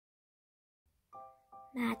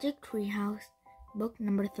Magic Treehouse, Book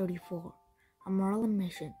Number 34, A Moral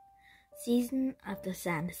Mission, Season of the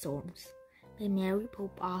Sandstorms, by Mary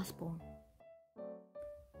Pope Osborne.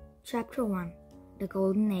 Chapter 1, The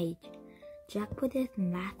Golden Age. Jack put his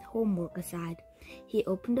math homework aside. He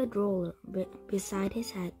opened the drawer beside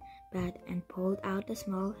his bed and pulled out the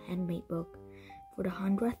small handmade book. For the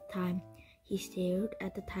 100th time, he stared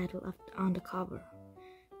at the title on the cover.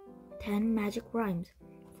 10 Magic Rhymes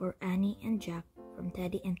for Annie and Jack from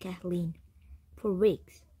Teddy and Kathleen. For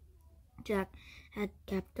weeks, Jack had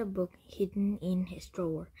kept the book hidden in his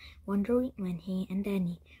drawer, wondering when he and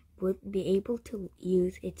Danny would be able to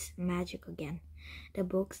use its magic again. The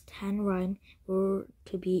book's 10 rhymes were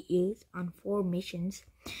to be used on 4 missions,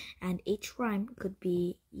 and each rhyme could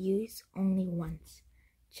be used only once.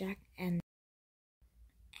 Jack and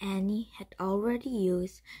Annie had already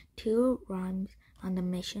used 2 rhymes on the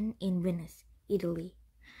mission in Venice, Italy.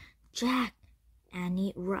 Jack!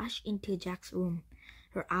 Annie rushed into Jack's room.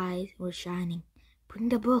 Her eyes were shining. "Bring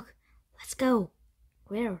the book. Let's go."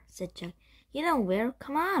 "Where?" said Jack. "You know where.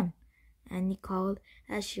 Come on," Annie called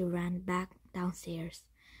as she ran back downstairs.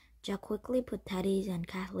 Jack quickly put Teddy's and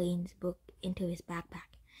Kathleen's book into his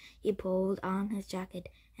backpack. He pulled on his jacket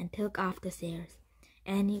and took off the stairs.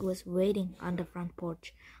 Annie was waiting on the front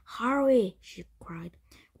porch. "Hurry!" she cried.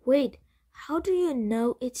 "Wait, how do you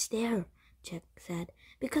know it's there?" Jack said.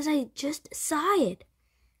 "Because I just saw it,"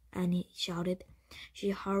 Annie shouted. She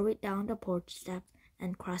hurried down the porch steps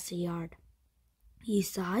and crossed the yard. "You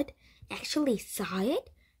saw it? Actually saw it?"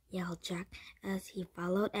 yelled Jack as he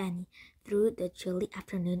followed Annie through the chilly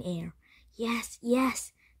afternoon air. Yes,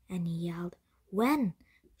 Annie yelled. "When?"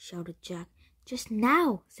 shouted Jack. "Just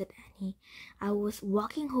now," said Annie. "I was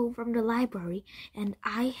walking home from the library and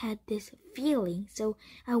I had this feeling, so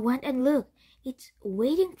I went and looked. It's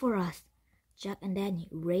waiting for us." Jack and Danny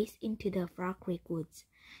raced into the Frog Creek woods.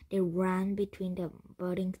 They ran between the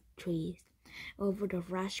budding trees, over the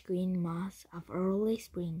fresh green moss of early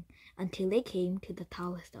spring, until they came to the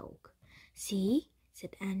tallest oak. "See?"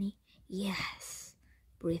 said Annie. "Yes,"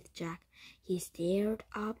 breathed Jack. He stared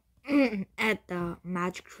up at the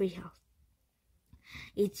magic treehouse.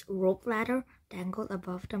 Its rope ladder dangled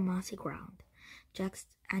above the mossy ground.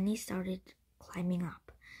 Annie started climbing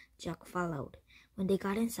up. Jack followed. When they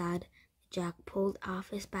got inside, Jack pulled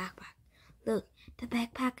off his backpack. "Look, the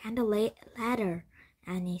backpack and the ladder,"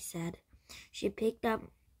 Annie said. She picked up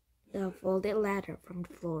the folded ladder from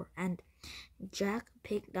the floor, and Jack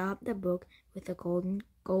picked up the book with the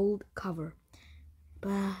gold cover.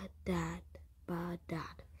 But Dad,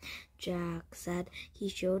 Jack said. He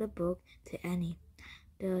showed the book to Annie.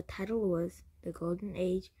 The title was The Golden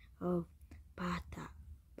Age of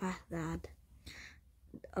Baghdad.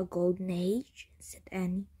 "A golden age?" said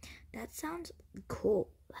Annie. "That sounds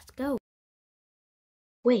cool. Let's go."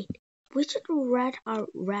 "Wait, we should read our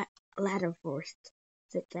letter first,"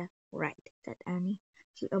 said Jack. "Right," said Annie.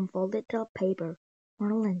 She unfolded the paper.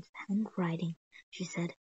 "Merlin's handwriting," she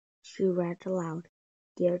said. She read aloud.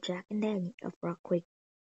 "Dear Jack and Danny of Rock Creek,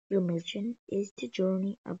 your mission is to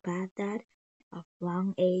journey a Baghdad of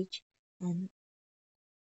long age and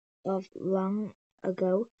of long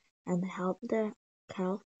ago and help the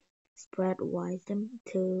calf spread wisdom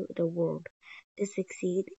to the world. To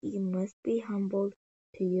succeed, you must be humbled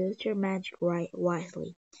to use your magic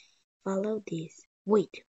wisely. Follow this."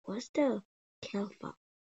 "Wait, what's the Kalfa?"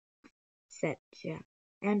 said Jack.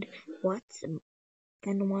 And what's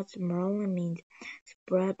Merlin means,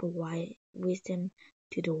 spread wisdom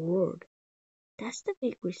to the world? That's the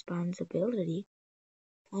big responsibility."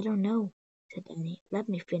 "I don't know," said Annie. "Let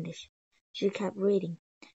me finish." She kept reading.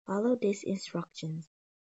 "Follow these instructions.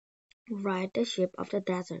 Ride the ship of the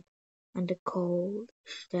desert on the cold,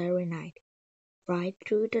 starry night. Ride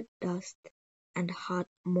through the dust and hot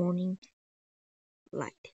morning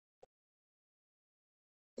light.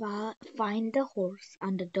 Find the horse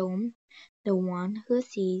on the dome, the one who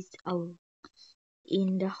sees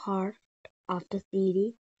in the heart of the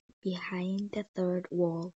city, behind the third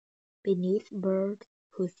wall, beneath birds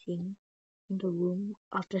who sing in the room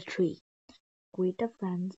of the tree. Greet the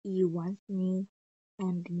friends you once knew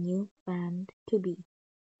and the new friend to be.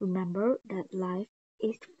 Remember that life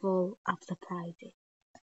is full of surprises.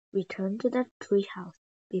 Return to the treehouse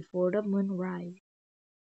before the moon rises."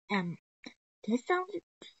 "This sounds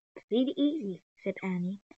pretty easy," said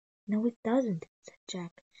Annie. "No, it doesn't," said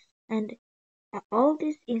Jack. "And all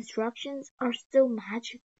these instructions are still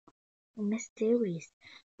magic and mysterious.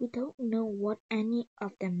 We don't know what any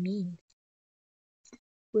of them mean."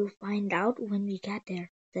 "We'll find out when we get there,"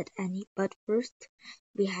 said Annie. "But first,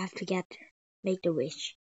 we have to get there. Make the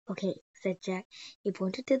wish." "Okay," said Jack. He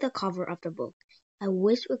pointed to the cover of the book. I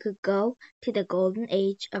wish we could go to the golden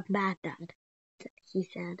age of Baghdad, he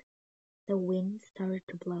said. The wind started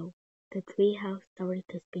to blow. The treehouse started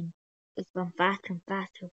to spin. It spun faster and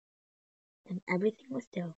faster, and everything was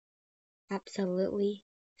still. Absolutely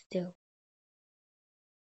still.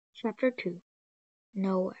 Chapter 2.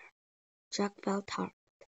 Nowhere. Jack felt hard.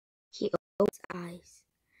 He opened his eyes.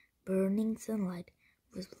 Burning sunlight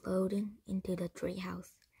was flooding into the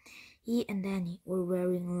treehouse. He and Danny were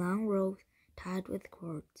wearing long robes tied with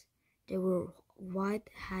cords. They wore white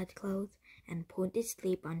hat clothes and pointed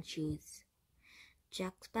slip-on shoes.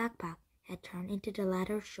 Jack's backpack had turned into the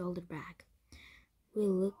latter's shoulder bag. "We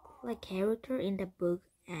look like characters in the book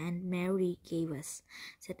Aunt Mary gave us,"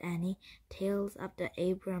 said Annie. "Tales of the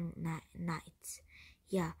Abraham Nights."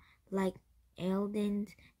 "Yeah, like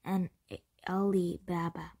Eldin and Ali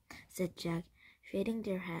Baba," said Jack, shading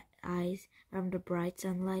their eyes from the bright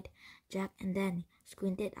sunlight. Jack and Danny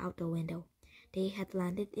squinted out the window. They had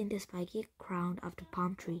landed in the spiky crown of the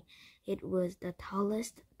palm tree. It was the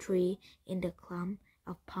tallest tree in the clump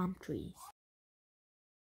of palm trees.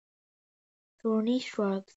 Thorny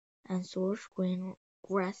shrubs and source green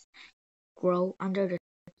grass grow under the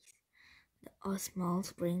trees. A small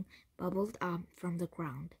spring bubbled up from the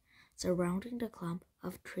ground. Surrounding the clump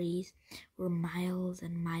of trees were miles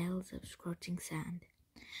and miles of scorching sand.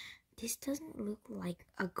 "This doesn't look like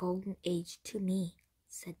a golden age to me,"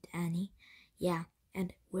 said Annie. "Yeah,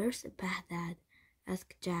 and where's Baghdad?"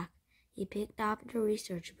 asked Jack. He picked up the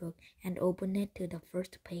research book and opened it to the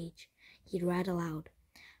first page. He read aloud.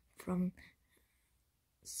 From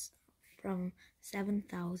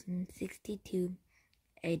 7062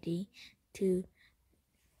 AD to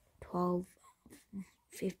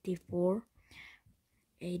 1254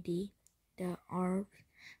 AD, the Arab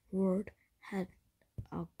world had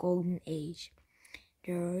a golden age.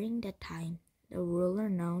 During that time, the ruler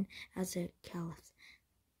known as a caliph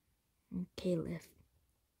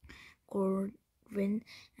governed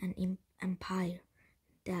an empire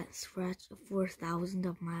that stretched for thousands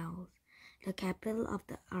of miles. The capital of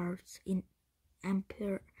the Arabs in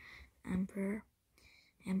empire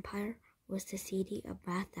was the city of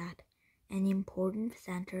Baghdad, an important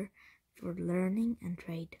center for learning and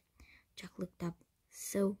trade. Jack looked up.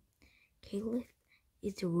 "So, Caliph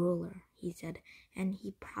is the ruler," he said, "and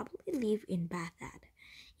he probably lived in Baghdad."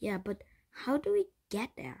 "Yeah, but how do we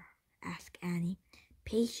get there?" asked Annie.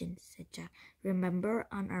 "Patience," said Jack. "Remember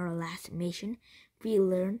on our last mission, we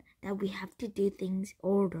learned that we have to do things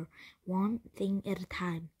order, one thing at a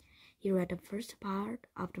time." He read the first part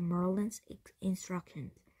of the Merlin's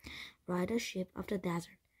instructions. "Ride a ship of the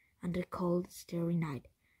desert on the cold, starry night.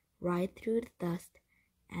 Ride through the dust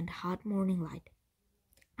and hot morning light."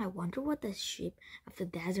 "I wonder what the ship of the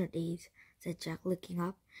desert is," said Jack, looking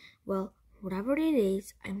up. "Well, whatever it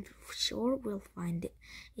is, I'm sure we'll find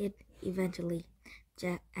it eventually,"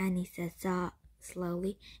 Annie said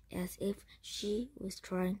slowly, as if she was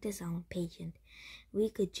trying to sound patient. "We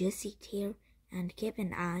could just sit here and keep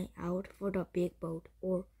an eye out for the big boat,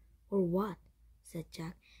 or what?" said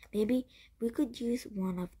Jack. "Maybe we could use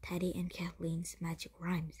one of Teddy and Kathleen's magic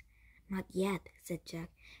rhymes." "Not yet," said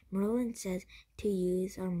Jack. "Merlin says to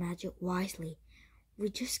use our magic wisely. We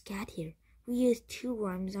just got here. We used 2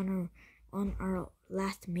 rhymes on our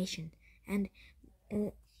last mission, and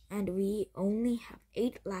we only have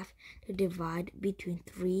 8 left to divide between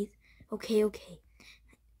 3. Okay,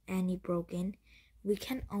 Annie broke in. "We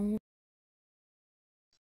can only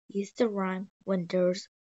use the rhyme when there's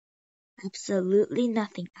absolutely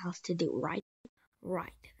nothing else to do, right?"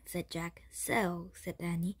 "Right," said Jack. "So," said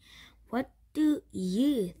Annie, "what do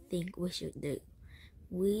you think we should do?"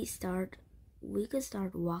 We could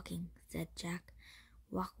start walking," said Jack.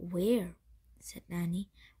 "Walk where?" said Annie.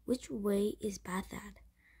 "Which way is Baghdad?"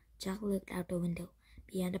 Jack looked out the window.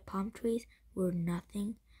 Beyond the palm trees was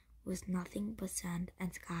nothing but sand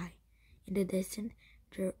and sky. In the distance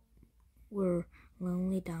there were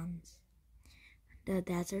lonely dawns. The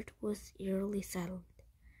desert was eerily silent.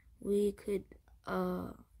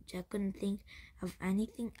 Jack couldn't think of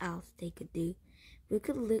anything else they could do. "We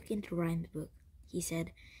could look into Rhyme's book," he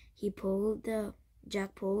said.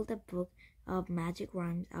 Jack pulled the book of magic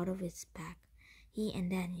rhymes out of his pack. He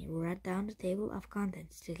and Danny read down the table of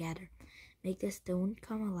contents together. "Make the stone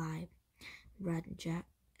come alive," read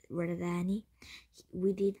Danny.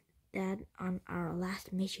 "We did that on our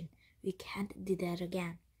last mission. We can't do that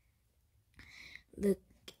again." "Look,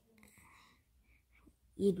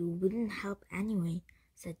 it wouldn't help anyway,"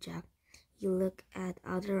 said Jack. "You look at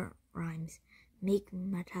other rhymes. Make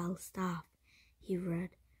metal stuff," he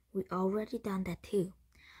read. "We already done that too."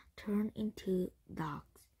 "Turn into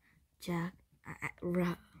dogs," Jack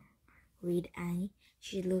read Annie.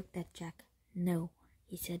 She looked at Jack. No,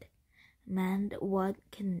 he said. Mend what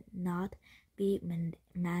cannot be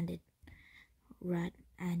mended, read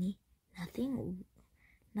Annie.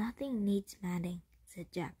 Nothing needs mending,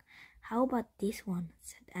 said Jack. How about this one,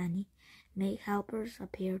 said Annie. Make helpers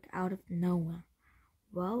appear out of nowhere.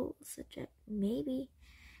 Well, said Jack, maybe.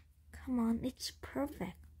 Come on, it's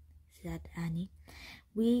perfect, said Annie.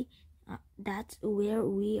 That's where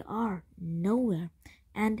we are, nowhere.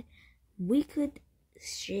 And we could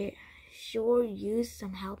sure use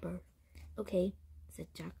some helpers. Okay, said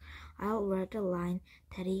Jack. I'll read the line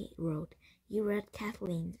Teddy wrote. You read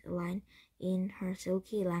Kathleen's line in her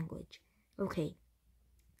silky language. Okay,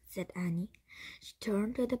 said Annie. She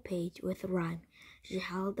turned to the page with a rhyme. She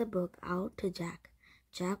held the book out to Jack.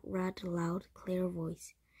 Jack read a loud, clear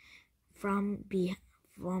voice. From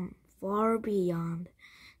far beyond,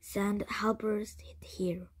 send helpers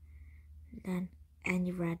here. Then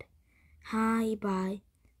Annie read, Hi bye,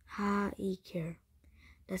 hi care.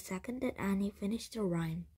 The second that Annie finished the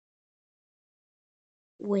rhyme,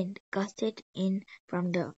 wind gusted in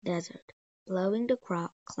from the desert, blowing the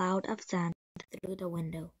cloud of sand through the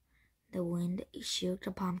window. The wind shook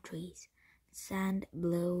the palm trees. Sand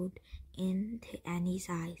blew into Annie's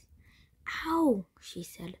eyes. Ow, she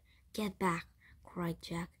said. Get back, cried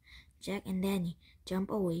Jack. Jack and Danny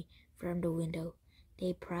jumped away from the window.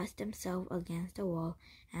 They pressed themselves against the wall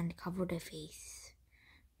and covered their face.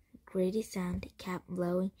 Gritty sand kept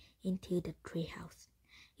blowing into the treehouse.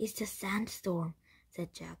 It's the sandstorm,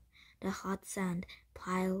 said Jack. The hot sand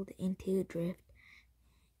piled into drift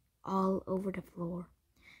all over the floor.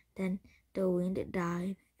 Then the wind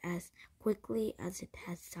died as quickly as it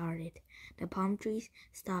had started. The palm trees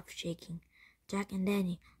stopped shaking. Jack and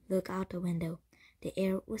Danny looked out the window. The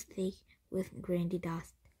air was thick with grain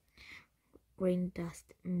dust,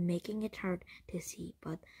 making it hard to see,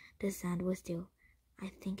 but the sand was still.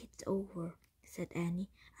 I think it's over, said Annie.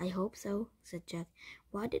 I hope so, said Jack.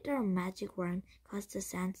 Why did our magic rhyme cause the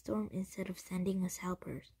sandstorm instead of sending us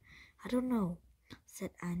helpers? I don't know,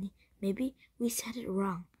 said Annie. Maybe we said it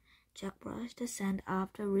wrong. Jack brushed the sand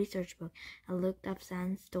off the research book and looked up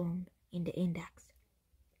sandstorm in the index.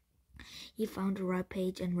 He found the right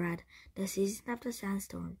page and read, The season of the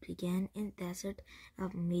sandstorm began in the desert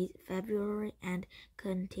of mid-February and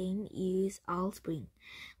continues all spring.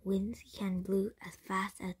 Winds can blow as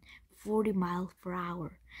fast as 40 miles per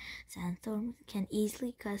hour. Sandstorms can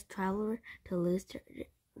easily cause travelers to lose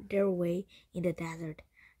their way in the desert.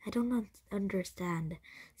 I don't understand,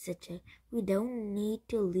 said Jack. We don't need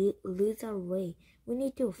to lose our way. We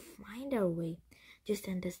need to find our way. Just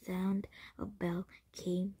then the sound of a bell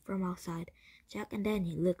came from outside. Jack and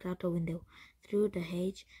Danny looked out the window. Through the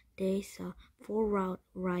hedge they saw 4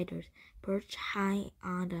 riders perched high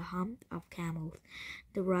on the hump of camels.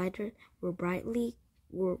 The riders were brightly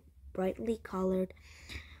colored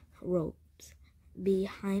robes.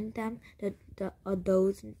 Behind them, a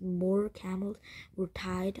dozen more camels were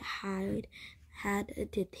tied head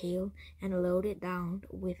to tail and loaded down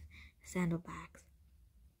with saddlebags.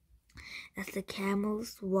 As the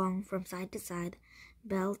camels swung from side to side,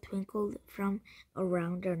 bells twinkled from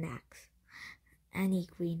around their necks. Annie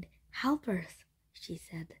grinned. Help us, she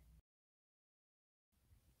said.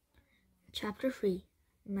 Chapter 3.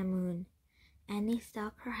 The Moon. Annie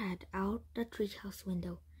stuck her head out the treehouse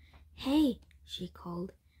window. Hey, she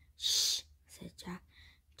called. Shh, said Jack.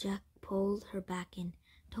 Jack pulled her back in.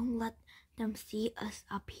 Don't let them see us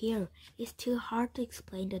up here. It's too hard to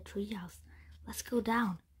explain the treehouse. Let's go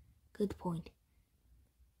down. Good point,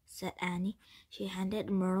 said Annie. She handed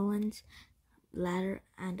Merlin's ladder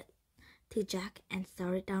to Jack and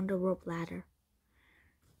started down the rope ladder.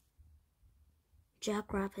 Jack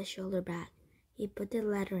grabbed his shoulder bag. He put the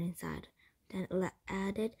ladder inside, then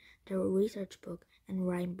added the research book and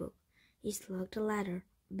rhyme book. He slugged the ladder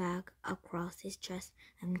bag across his chest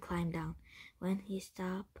and climbed down. When he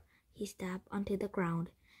stepped onto the ground.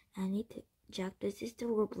 Jack twisted the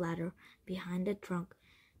rope ladder behind the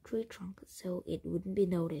tree trunk so it wouldn't be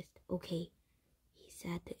noticed. Okay, he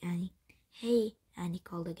said to Annie. Hey, Annie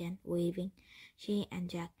called again, waving. She and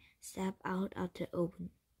Jack stepped out into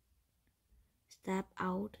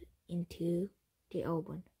the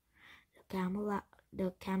open.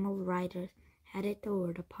 The camel riders headed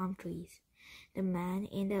toward the palm trees. The man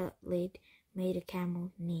in the lead made the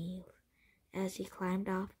camel kneel. As he climbed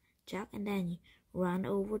off, Jack and Danny ran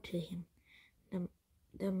over to him.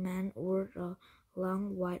 The man wore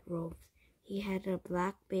long white robes. He had a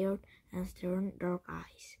black beard and stern dark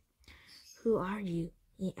eyes. Who are you?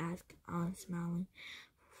 He asked, unsmiling.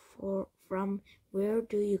 From where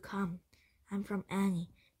do you come? I'm from Annie,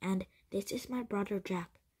 and this is my brother Jack,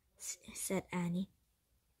 said Annie.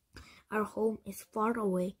 Our home is far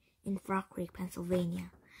away in Frog Creek,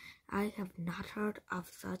 Pennsylvania. I have not heard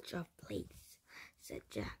of such a place, said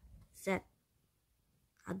Jack.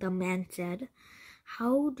 The man said,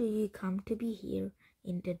 how do you come to be here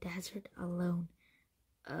in the desert alone?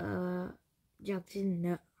 Jack didn't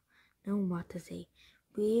know what to say.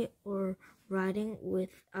 We were riding with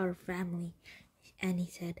our family, Annie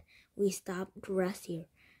said. We stopped to rest here.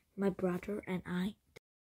 My brother and I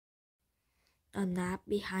a nap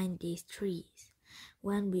behind these trees.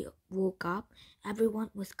 When we woke up, everyone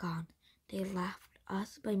was gone. They left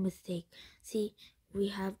us by mistake. See, we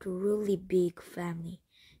have a really big family.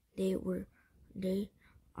 There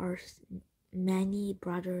are many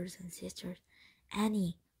brothers and sisters.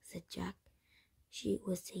 Annie, said Jack. She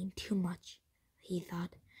was saying too much, he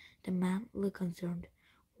thought. The man looked concerned.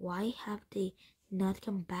 Why have they not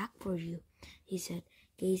come back for you? He said,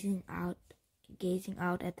 gazing out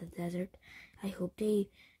at the desert. I hope they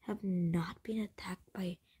have not been attacked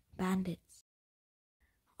by bandits.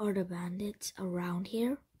 Are the bandits around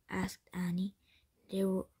here? Asked Annie.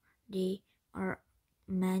 There are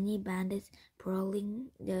many bandits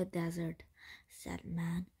prowling the desert, said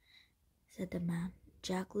the man.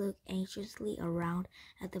 Jack looked anxiously around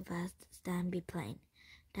at the vast sandy plain.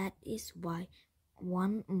 That is why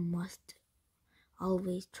one must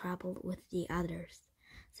always travel with the others,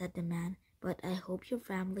 said the man. But I hope your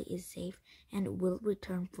family is safe and will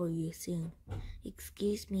return for you soon.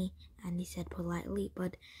 Excuse me, Annie said politely,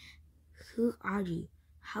 but who are you?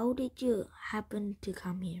 How did you happen to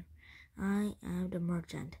come here? I am the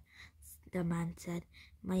merchant, the man said.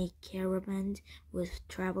 My caravan was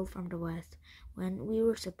traveled from the west when we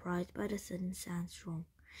were surprised by the sudden sandstorm.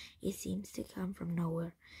 It seems to come from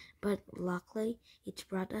nowhere, but luckily it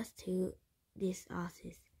brought us to this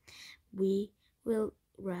oasis. We will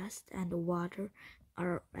rest and water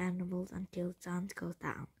our animals until sun goes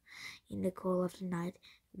down. In the cool of the night,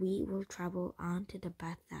 we will travel on to the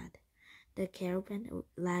Baghdad. The caravan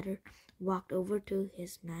leader walked over to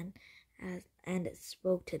his men and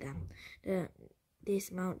spoke to them.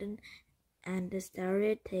 This mountain and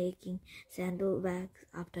started taking saddlebags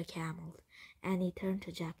of the camels. And he turned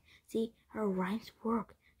to Jack. See, our rhymes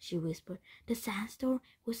work, she whispered. The sandstorm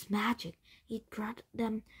was magic. It brought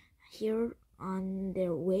them here on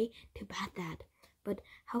their way to Baghdad. But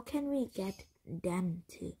how can we get them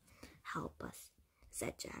to help us?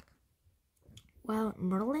 Said Jack. Well,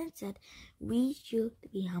 Merlin said we should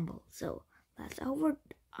be humble, so let's offer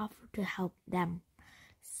to help them,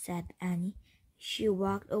 said Annie. She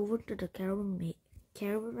walked over to the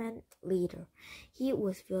caravan leader. He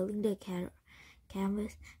was filling the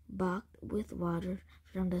canvas bucket with water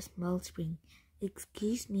from the small spring.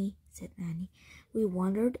 Excuse me, said Annie. We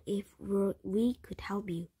wondered if we could help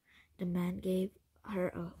you. The man gave her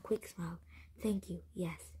a quick smile. Thank you,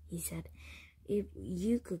 yes, he said. If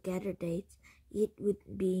you could gather dates, it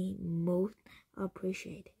would be most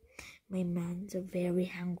appreciated. My man's very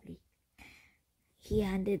hungry. He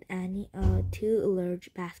handed Annie 2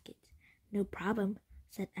 large baskets. No problem,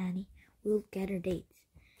 said Annie. We'll gather dates.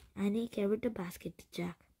 Annie carried the basket to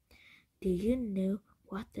Jack. Do you know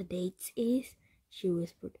what the dates is? She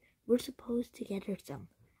whispered. We're supposed to gather some.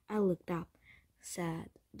 I looked up, said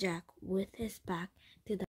Jack with his back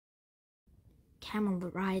to the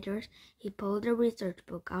camel riders. He pulled a research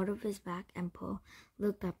book out of his bag and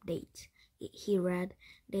looked up dates. He read,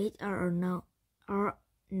 dates are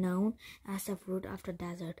known as the fruit of the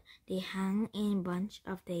desert. They hang in a bunch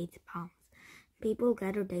of date palms. People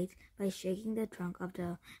gather dates by shaking the trunk of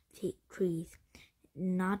the trees.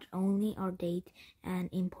 Not only are dates an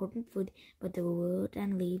important food, but the wood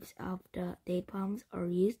and leaves of the date palms are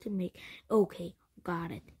used to make... Okay, got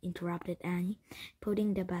it, interrupted Annie,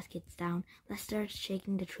 putting the baskets down. Let's start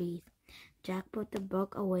shaking the trees. Jack put the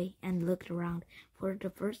book away and looked around. For the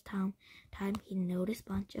first time he noticed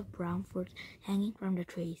a bunch of brown fruits hanging from the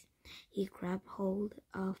trees. He grabbed hold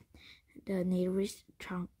of the nearest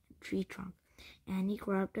tree trunk, and he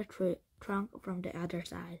grabbed the trunk from the other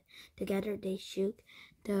side. Together they shook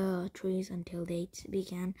the trees until dates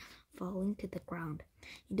began falling to the ground.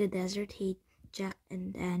 In the desert heat, Jack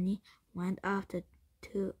and Annie went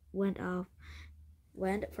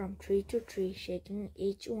from tree to tree, shaking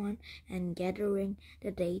each one and gathering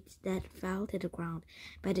the dates that fell to the ground.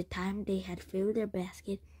 By the time they had filled their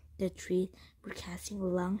basket, the trees were casting a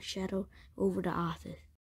long shadow over the oasis.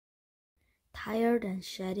 Tired and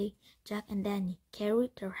sweaty, Jack and Danny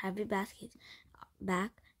carried their heavy baskets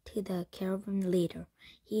back to the caravan leader.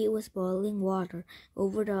 He was boiling water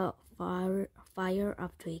over the fire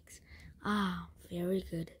of twigs. Ah, very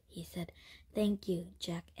good, he said. Thank you,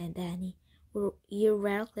 Jack and Danny. "You're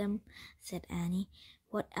welcome," said Annie.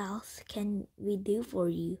 "What else can we do for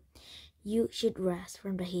you?" "You should rest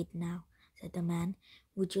from the heat now," said the man.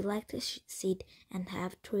 "Would you like to sit and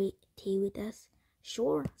have tea with us?"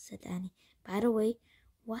 "Sure," said Annie. "By the way,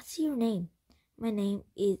 what's your name?" "My name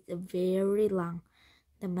is very long,"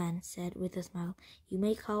 the man said with a smile. "You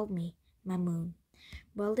may call me Mamoon."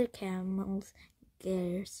 While the camels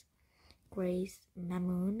grazed,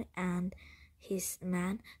 Mamoon and his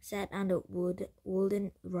man sat on the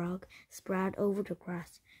wooden rug spread over the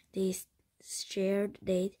grass. They shared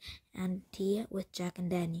dates and tea with Jack and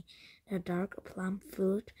Danny. The dark plum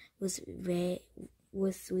fruit was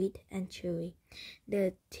sweet and chewy.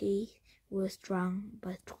 The tea was strong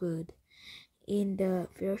but good. In the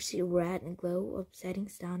fiery red glow of setting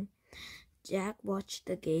sun, Jack watched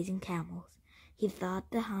the gazing camels. He thought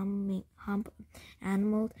the hump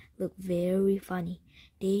animals looked very funny.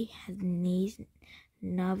 They had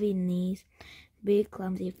knobby knees, big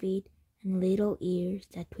clumsy feet, and little ears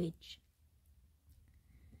that twitched.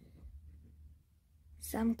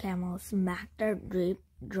 Some camels smacked their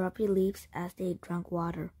droppy lips as they drank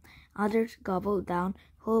water. Others gobbled down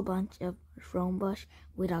a whole bunch of thornbush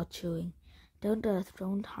without chewing. "Don't the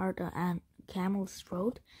thorns hurt a camel's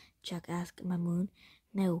throat?" Jack asked Mamoon.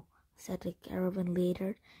 "No," said the caravan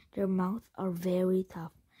leader. "Their mouths are very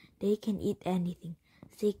tough. They can eat anything,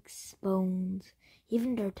 sticks, bones,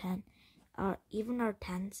 even our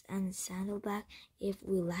tents and saddlebags if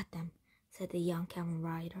we let them," said the young camel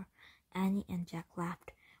rider. Annie and Jack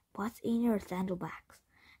laughed. "What's in your saddlebags?"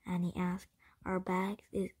 Annie asked. "Our bags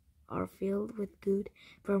are filled with goods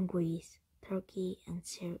from Greece, Turkey, and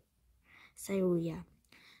Syria,"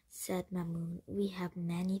 said Mamoon. "We have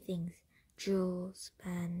many things, jewels,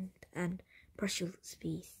 and precious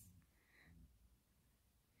pieces,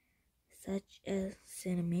 such as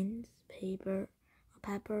cinnamon,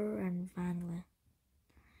 pepper, and vanilla.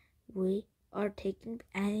 We are taking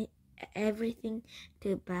everything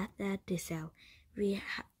to Baghdad to sell.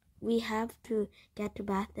 We have to get to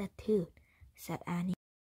Baghdad too," said Annie.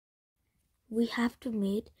 "We have to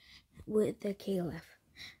meet with the caliph."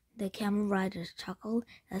 The camel riders chuckled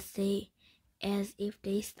as if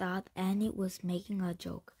they thought Annie was making a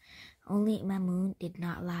joke. Only Mamoon did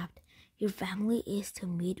not laugh. "Your family is to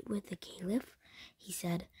meet with the caliph?" he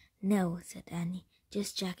said. "No," said Annie,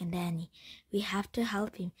 "just Jack and Danny. We have to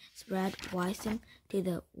help him spread wisdom to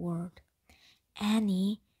the world."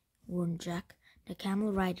 "Annie," warned Jack. The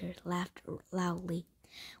camel riders laughed loudly.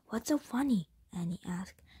 "What's so funny?" Annie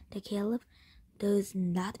asked. "The caliph does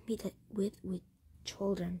not meet with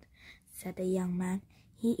children," said the young man.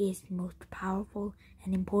 "He is the most powerful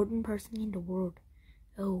and important person in the world."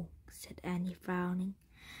 "Oh," said Annie, frowning.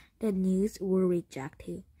 The news worried Jack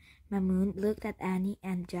too. Mamoon looked at Annie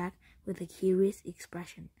and Jack with a curious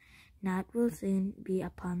expression. "Night will soon be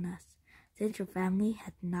upon us. Since your family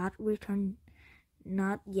has not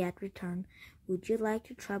yet returned, would you like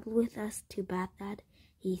to travel with us to Baghdad?"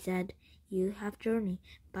 he said. "You have journeyed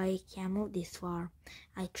by camel this far.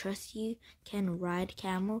 I trust you can ride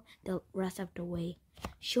camel the rest of the way."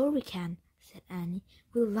 "Sure we can," said Annie.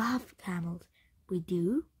 "We love camels." "We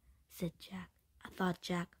do?" said Jack. thought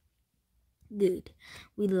Jack. "Good.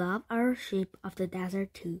 We love our ship of the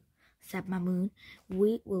desert too," said Mamoon.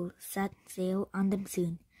 "We will set sail on them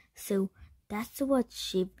soon." "So that's what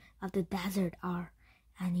ship of the desert are,"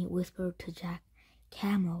 Annie whispered to Jack.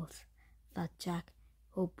 "Camels," thought Jack.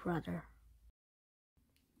 "Oh, brother."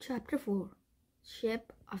 Chapter 4.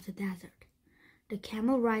 Ship of the Desert. The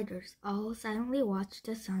camel riders all silently watched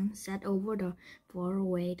the sun set over the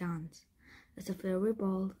faraway downs. As the fairy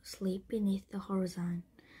ball slipped beneath the horizon,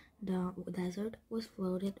 the desert was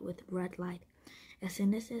flooded with red light. As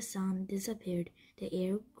soon as the sun disappeared, the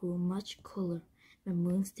air grew much cooler. The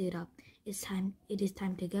moon stood up. It is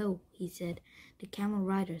time to go," he said. The camel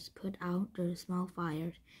riders put out their small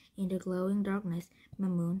fires. In the glowing darkness,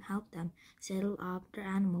 Mamoon helped them settle up their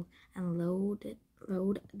animals and load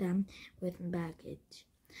them with baggage.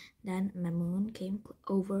 Then Mamoon came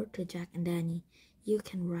over to Jack and Danny. "You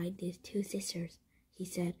can ride these two sisters," he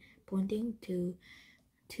said, pointing to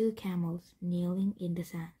two camels kneeling in the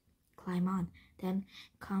sand. "Climb on, then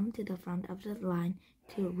come to the front of the line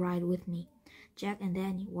to ride with me." Jack and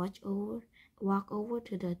Danny walked over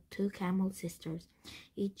to the two camel sisters.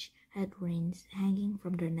 Each had reins hanging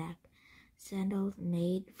from their neck. Sandals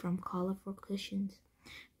made from colorful cushions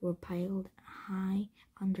were piled high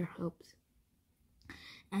on their hooves.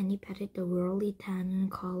 Annie petted the whirly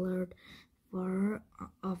tan-colored fur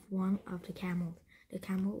of one of the camels. The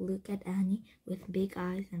camel looked at Annie with big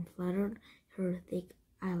eyes and fluttered her thick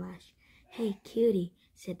eyelash. "Hey, cutie,"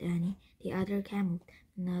 said Annie. The other camels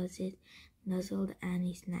nodded nuzzled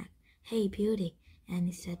Annie's neck. "Hey, Beauty,"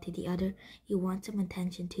 Annie said to the other, "you want some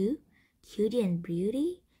attention too?" "Cutie and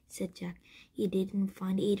Beauty?" said Jack. He didn't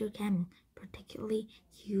find either camel particularly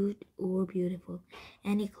cute or beautiful.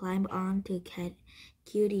 Annie climbed on to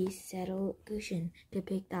Cutie's saddle cushion to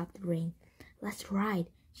pick up the rein. "Let's ride,"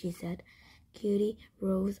 she said. Cutie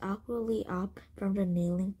rose awkwardly up from the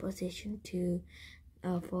kneeling position to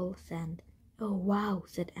full sand. "Oh, wow,"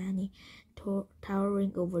 said Annie,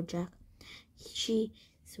 towering over Jack. "She's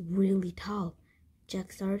really tall."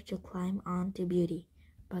 Jack started to climb on to Beauty,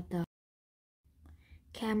 but the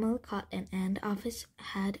camel caught an end of his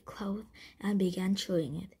head cloth and began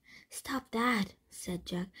chewing it. "Stop that," said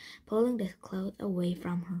Jack, pulling the cloth away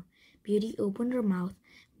from her. Beauty opened her mouth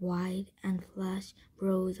wide and flashed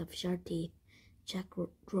rows of sharp teeth. Jack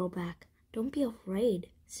drew back. "Don't be afraid,"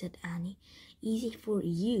 said Annie. "Easy for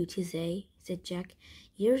you to say," said Jack.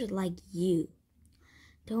 "You're like you."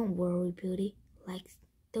 Don't worry, Beauty likes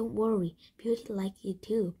you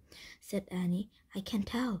too," said Annie. "I can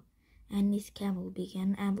tell." Annie's camel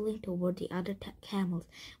began ambling toward the other camels,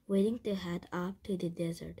 waiting to head up to the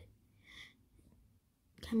desert.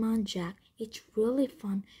 "Come on, Jack. It's really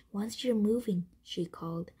fun once you're moving," she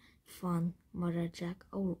called. "Fun," muttered Jack.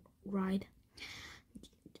 "All right."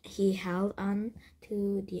 He held on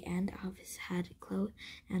to the end of his head cloth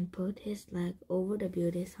and put his leg over the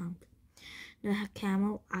Beauty's hump. The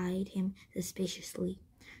camel eyed him suspiciously.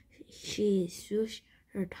 She swooshed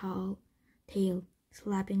her tall tail,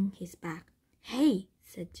 slapping his back. "Hey!"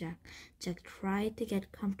 said Jack. Jack tried to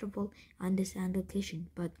get comfortable on the sandal cushion,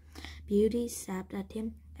 but Beauty snapped at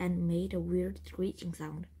him and made a weird screeching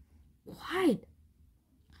sound. "Quiet!"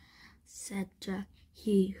 said Jack.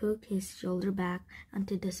 He hooked his shoulder back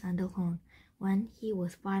onto the sandal horn. When he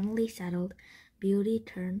was finally settled, Beauty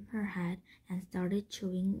turned her head and started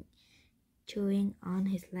chewing on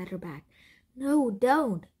his leather bag. "No,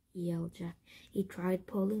 don't!" yelled Jack. He tried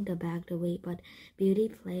pulling the bag away, but Beauty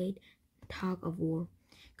played tug of war.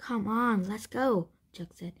 "Come on, let's go,"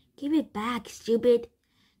 Jack said. "Give it back, stupid."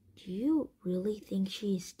 "Do you really think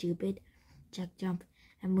she is stupid?" Jack jumped.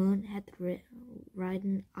 A moon had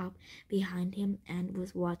ridden up behind him and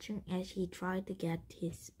was watching as he tried to get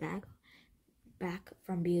his bag back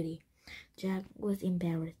from Beauty. Jack was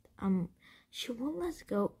embarrassed. She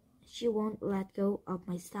won't let go of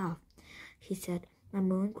my stuff," he said.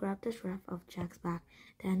 Moon grabbed the strap of Jack's back,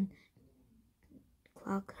 then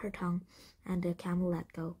clucked her tongue, and the camel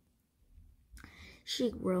let go.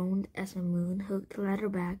 She groaned as Moon hooked the leather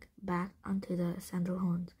bag back onto the sandal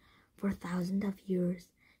horns. "For thousands of years,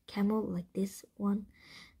 camels like this one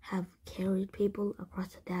have carried people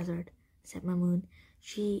across the desert," said Moon.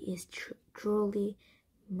 "She is truly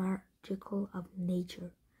magical of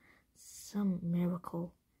nature." "Some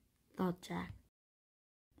miracle," thought Jack.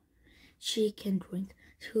 "She can drink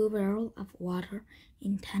 2 barrels of water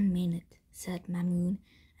in 10 minutes, said Mamoon,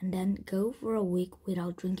 "and then go for a week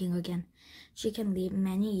without drinking again. She can live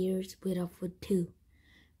many years without food too."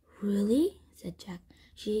 "Really?" said Jack.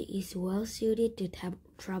 "She is well suited to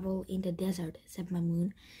travel in the desert," said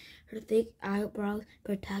Mamoon. "Her thick eyebrows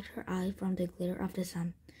protect her eyes from the glare of the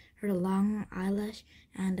sun. Her long eyelash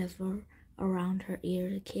and the fur around her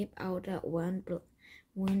ears keep out the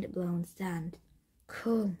wind-blown sand."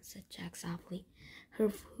 "Cool," said Jack softly.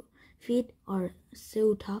 "Her feet are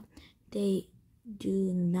so tough they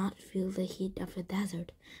do not feel the heat of the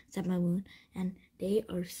desert," said Mamoon, "and they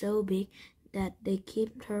are so big that they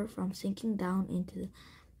keep her from sinking down into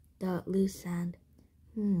the loose sand."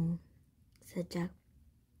 Said Jack.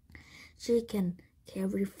 "She can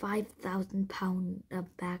carry 5,000 pounds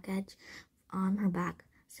of baggage on her back,"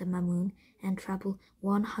 said Mamoon, "and travel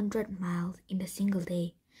 100 miles in a single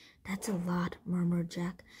day." "That's a lot," murmured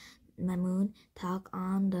Jack. Mamoon tugged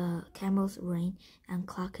on the camel's rein and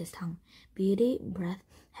clucked his tongue. Beauty breathed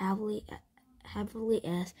heavily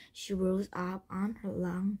as she rose up on her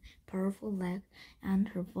long, powerful legs and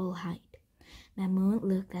her full height. Mamoon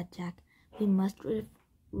looked at Jack. "We must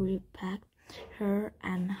respect her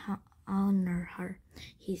and honor her,"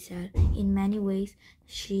 he said. "In many ways,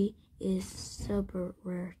 she is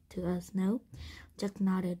superior to us, no?" Jack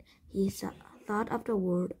nodded. He thought of the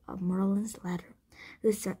word of Merlin's letter.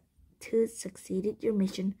 To succeed your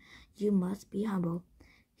mission, you must be humble."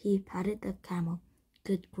 He patted the camel.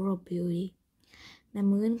 "Good girl, Beauty."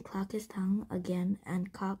 Mamoon clucked his tongue again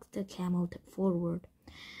and cocked the camel forward.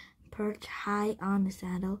 Perched high on the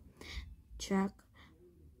saddle, Jack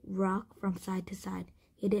rocked from side to side.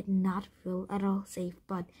 He did not feel at all safe,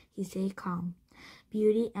 but he stayed calm.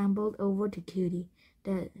 Beauty ambled over to Cutie.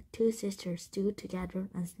 The two sisters stood together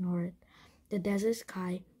and snored. The desert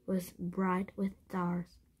sky was bright with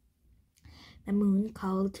stars. The moon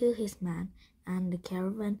called to his man, and the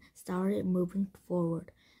caravan started moving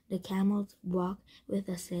forward. The camels walked with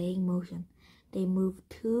a swaying motion. They moved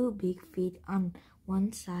 2 big feet on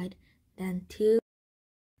one side, then 2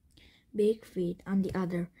 big feet on the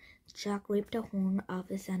other. Jack ripped the horn off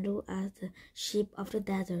his sandal as the sheep of the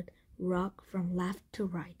desert rocked from left to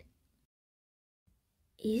right.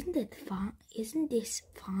 "Isn't it fun? Isn't this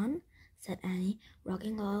fun?" said Annie,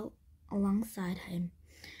 rocking alongside him.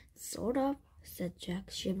 "Sort of," said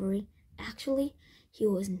Jack, shivering. Actually, he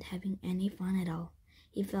wasn't having any fun at all.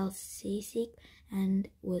 He felt seasick and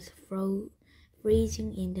was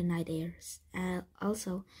freezing in the night air.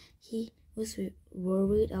 Also, he was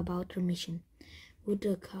worried about their mission. Would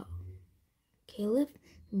the caliph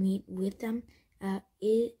meet with them?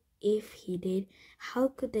 If he did, how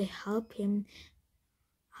could they help him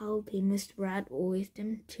spread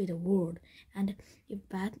wisdom to the world? And if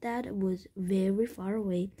Baghdad was very far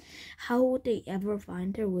away, how would they ever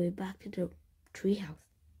find their way back to the treehouse?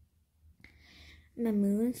 The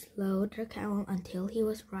moon slowed her camel until he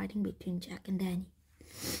was riding between Jack and Danny.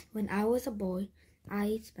 "When I was a boy,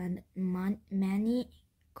 I spent many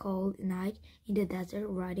cold nights in the desert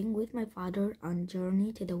riding with my father on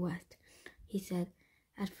journey to the west," he said.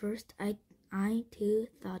 "At first, I too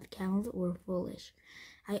thought camels were foolish.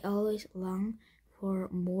 I always longed for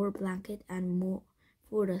more blanket and more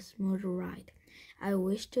for the smoother ride. I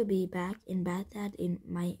wished to be back in Baghdad in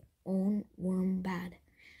my own warm bed."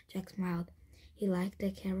 Jack smiled. He liked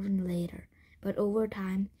the caravan later, but over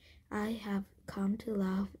time, "I have come to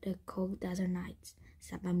love the cold desert nights,"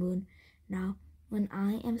 said Mamoon. "Now, when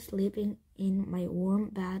I am sleeping in my warm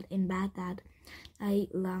bed in Baghdad, I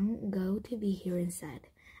long go to be here instead.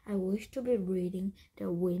 I wish to be reading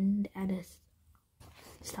the wind and the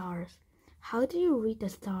stars." "How do you read the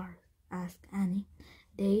stars?" asked Annie.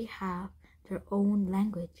 "They have their own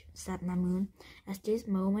language," said Mamoon. "At this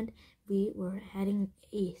moment, we were heading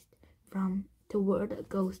east toward the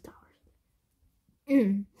ghost stars."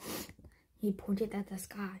 He pointed at the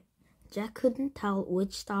sky. Jack couldn't tell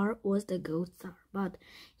which star was the ghost star, but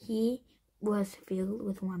he was filled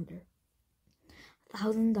with wonder.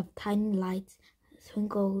 Thousands of tiny lights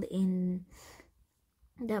twinkled in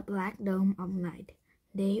the black dome of night.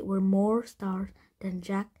 They were more stars than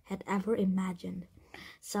Jack had ever imagined.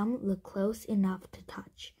 Some looked close enough to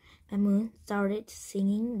touch. The moon started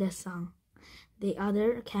singing the song. The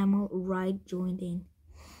other camel ride joined in.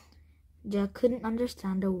 Jack couldn't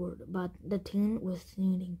understand the word, but the tune was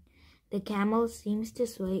soothing. The camel seemed to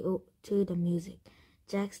sway to the music.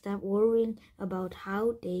 Jack stopped worrying about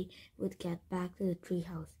how they would get back to the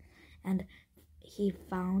treehouse, and he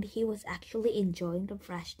found he was actually enjoying the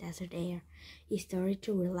fresh desert air. He started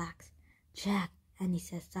to relax. "Jack," Annie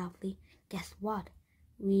said softly, "guess what?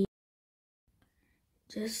 We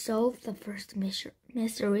just solved the first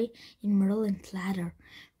mystery in Merlin's ladder.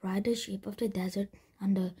 Ride the sheep of the desert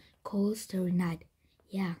on the cold, starry night."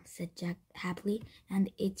 "Yeah," said Jack happily,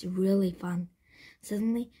 "and it's really fun."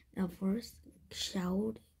 Suddenly, the first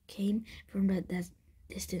shout came from the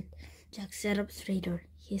distance. Jack sat up straighter,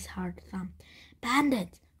 his heart thumped.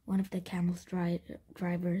 "Bandits!" one of the camel's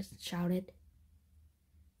drivers shouted.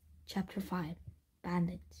 Chapter 5.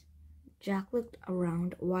 Bandits. Jack looked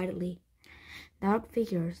around widely. Dark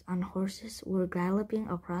figures on horses were galloping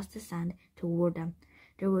across the sand toward them.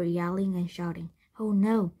 They were yelling and shouting. "Oh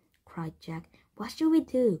no!" cried Jack. "What should we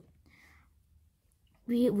do?"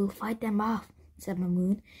 "We will fight them off," said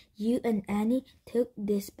Mamoon. "You and Annie took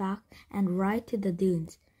this box and ride to the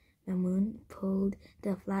dunes." Mamoon pulled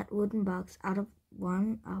the flat wooden box out of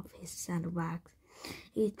one of his saddlebags.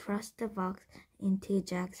 He thrust the box into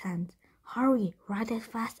Jack's hands. "Hurry, ride as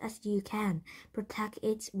fast as you can. Protect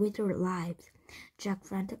it with your lives." Jack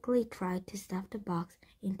frantically tried to stuff the box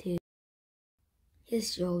into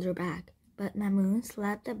his shoulder bag, but Mamoon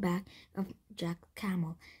slapped the back of Jack's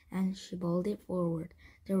camel, and she pulled it forward.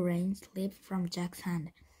 The reins slipped from Jack's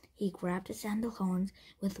hand. He grabbed the sandal horns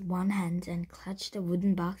with one hand and clutched the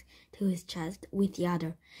wooden box to his chest with the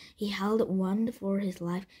other. He held on for his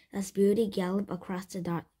life as Beauty galloped across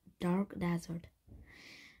the dark desert.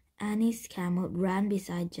 Annie's camel ran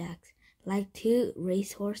beside Jack's. Like two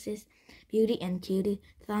racehorses, Beauty and Cutie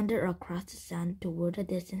thundered across the sand toward the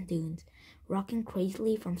distant dunes. Rocking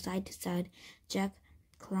crazily from side to side, Jack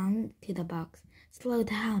clung to the box. "Slow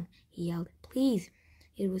down," he yelled. "Please."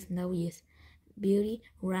 It was no use. Beauty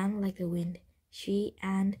ran like the wind. She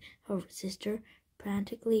and her sister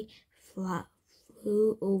frantically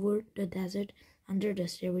flew over the desert under the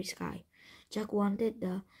starry sky. Jack wanted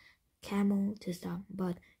the camel to stop,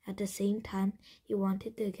 but at the same time he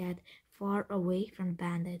wanted to get far away from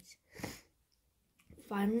bandits.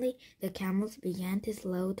 Finally, the camels began to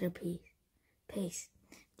slow their pace.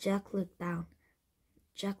 Jack looked down.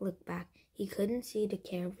 Jack looked back. He couldn't see the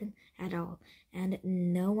caravan at all, and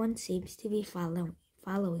no one seems to be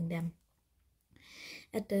following them.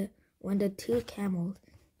 When the two camels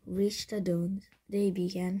reached the dunes, they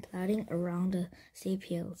began plodding around the steep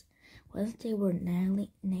hills. Once they were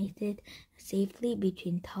netted safely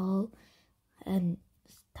between tall sand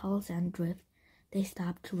drifts, they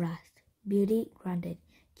stopped to rest. Beauty grunted.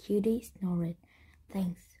 Cutie snored.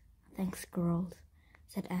 Thanks, girls,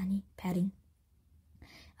 said Annie, patting.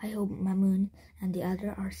 I hope Mamoon and the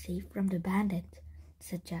other are safe from the bandits,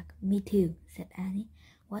 said Jack. Me too, said Annie.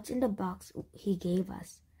 What's in the box he gave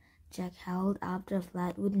us? Jack held up the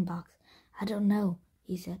flat wooden box. I don't know,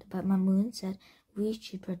 he said, but Mamoon said we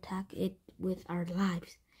should protect it with our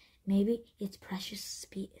lives. Maybe it's precious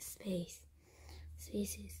species,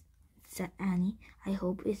 said Annie. I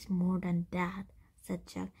hope it's more than that, said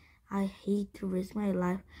Jack. I hate to risk my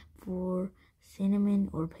life for cinnamon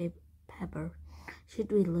or pepper.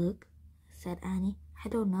 Should we look? Said Annie. I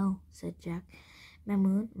don't know, said Jack.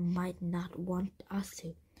 Mamoon might not want us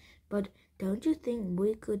to, but don't you think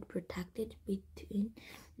we could protect it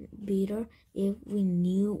better if we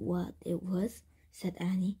knew what it was? Said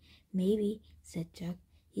Annie. Maybe, said Jack.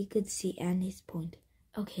 He could see Annie's point.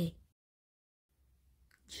 Okay.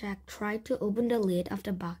 Jack tried to open the lid of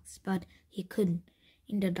the box, but he couldn't.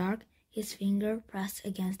 In the dark, his finger pressed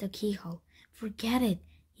against the keyhole. Forget it,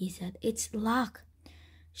 he said. It's locked.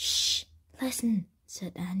 Shh, listen,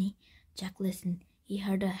 said Annie. Jack listened. He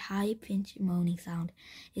heard a high-pitched moaning sound.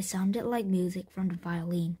 It sounded like music from the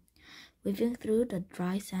violin. Weaving through the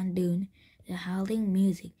dry sand dune, the howling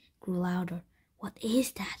music grew louder. What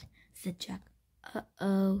is that? Said Jack.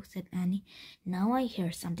 Uh-oh, said Annie. Now I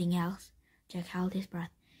hear something else. Jack held his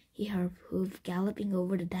breath. He heard hooves galloping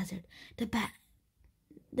over the desert.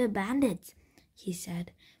 The bandits, he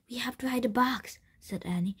said. We have to hide the box, said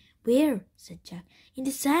Annie. Where? Said Jack. In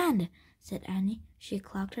the sand, said Annie. She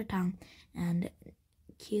clucked her tongue, and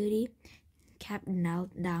Cutie kept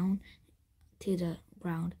knelt down to the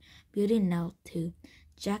ground. Beauty knelt too.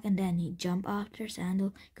 Jack and Danny jumped off their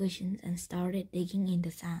sandal cushions and started digging in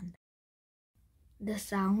the sand. The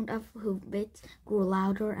sound of hoofbeats grew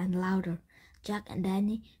louder and louder. Jack and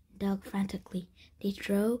Danny dug frantically. They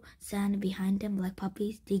threw sand behind them like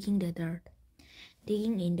puppies digging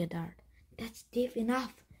in the dirt. That's deep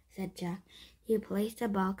enough, said Jack. He placed the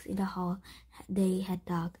box in the hole they had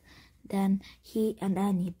dug. Then he and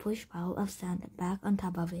Annie pushed a pile of sand back on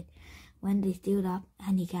top of it. When they stood up,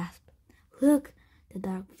 Annie gasped. Look! The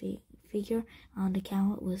dark figure on the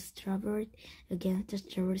camel was silhouetted against the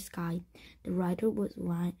starry sky. The rider was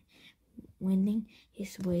winding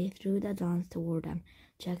his way through the dawns toward them.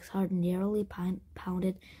 Jack's heart nearly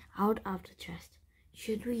pounded out of the chest.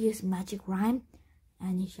 Should we use magic rhyme?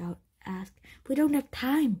 Annie asked. We don't have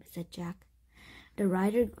time, said Jack. The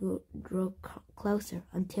rider drew closer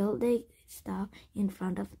until they stopped in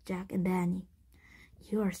front of Jack and Annie.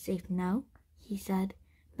 You are safe now, he said.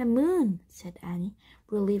 Mamoon, said Annie.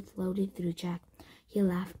 Relief floated through Jack. He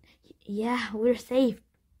laughed. Yeah, we're safe,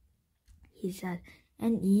 he said.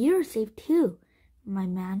 And you're safe too. My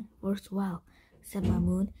man works well, said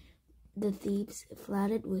Mamoon. The thieves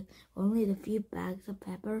fled with only the few bags of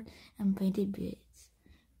pepper and painted beads.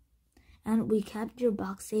 And we kept your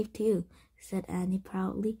box safe too, said Annie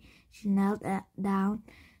proudly. She knelt and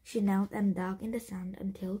dug in the sand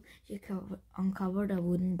until she uncovered a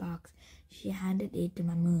wooden box. She handed it to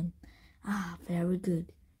Mamoon. Ah, very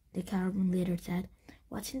good, the caravan leader said.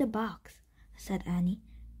 What's in the box? Said Annie.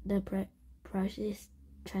 The precious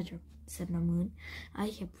treasure, said Mamoon. I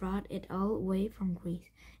have brought it all the way from Greece,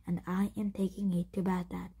 and I am taking it to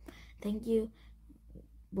Baghdad. Thank you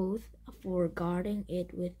both for guarding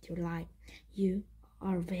it with your life. You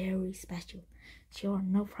are very special. Sure,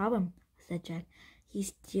 no problem, said Jack. He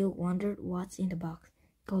still wondered what's in the box.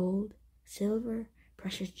 Gold, silver,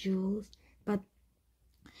 precious jewels. But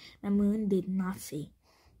Mamoon did not say.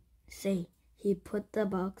 He put the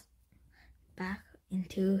box back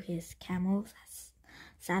into his camel's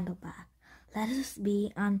saddlebag. Let us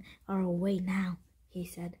be on our way now, he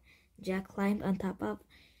said. Jack climbed on top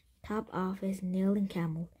of his kneeling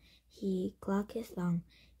camel. He clucked his tongue.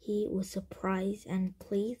 He was surprised and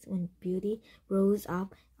pleased when Beauty rose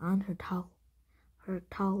up on her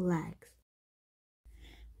tall legs.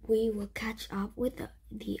 We will catch up with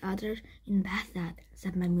the others in Baghdad,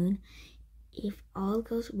 said Mamoon. If all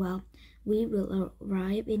goes well, we will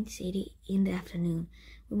arrive in the city in the afternoon.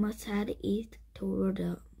 We must head east toward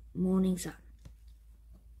the morning sun.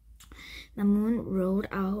 Mamoon rode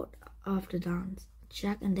out of the dawns.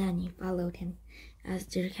 Jack and Danny followed him. As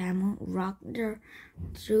their camel rocked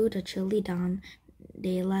through the chilly dawn,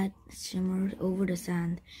 daylight shimmered over the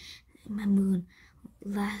sand. Mamoon,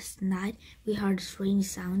 last night we heard strange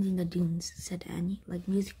sounds in the dunes, said Annie, like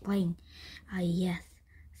music playing. Ah, yes,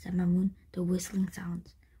 said Mamoon, the whistling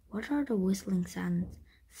sounds. What are the whistling sounds?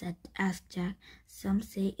 asked Jack. Some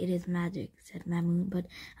say it is magic, said Mamoon, but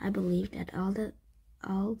I believe that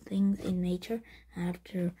all things in nature have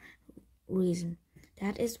their reason.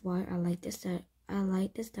 That is why I like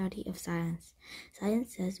the study of science.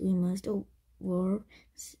 Science says we must word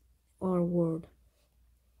or word.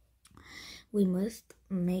 We must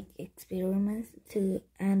make experiments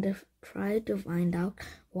and try to find out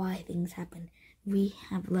why things happen. We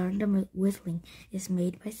have learned that whistling is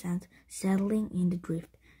made by sands settling in the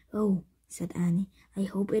drift. Oh, said Annie, I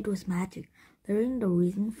hope it was magic. Learning the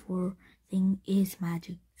reason for thing is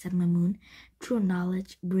magic, said Mamoon. True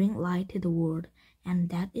knowledge brings light to the world, and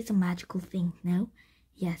that is a magical thing, no?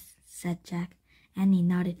 Yes, said Jack. Annie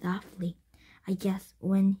nodded thoughtfully. I guess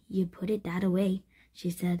when you put it that way, she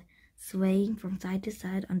said. Swaying from side to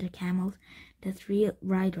side on their camels, the three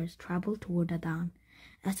riders traveled toward the dawn.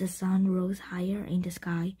 As the sun rose higher in the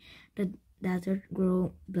sky, the desert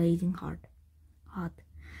grew blazing hot.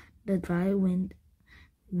 The dry wind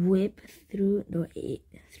whipped through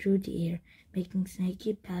the air, making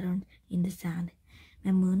snaky patterns in the sand.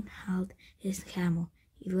 Mamoon held his camel.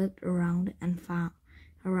 He looked around and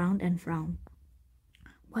frowned.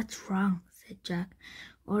 What's wrong? Said Jack.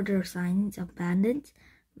 Are there signs of bandits?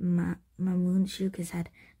 Mamoon shook his head.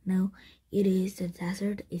 No, it is the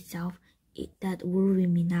desert itself that worries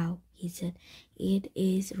me now, he said. It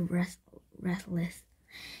is restless.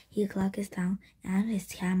 He clucked his tongue, and his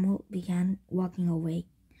camel began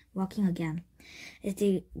walking again. As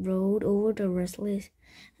they rode over the restless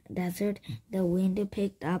desert, the wind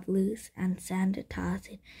picked up loose and sand tossed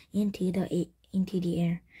it into the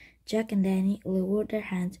air. Jack and Danny lowered their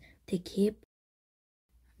hands to keep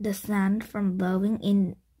the sand from blowing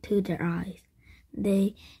into their eyes.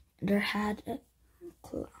 Their head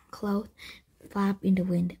cloth flapped in the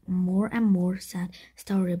wind. More and more sand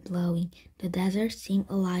started blowing. The desert seemed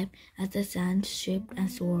alive as the sand shipped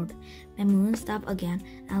and swirled. Mamoon stopped again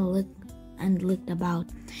and looked about.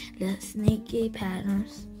 The snaky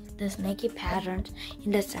patterns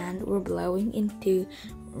in the sand were blowing into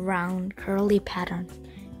round, curly patterns.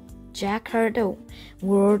 Jack heard a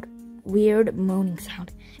weird moaning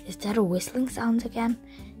sound. Is that a whistling sound again?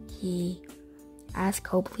 He asked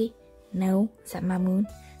hopefully. No, said Mamoon.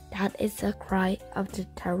 That is the cry of the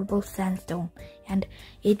terrible sandstorm, and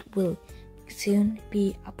it will soon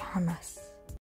be upon us.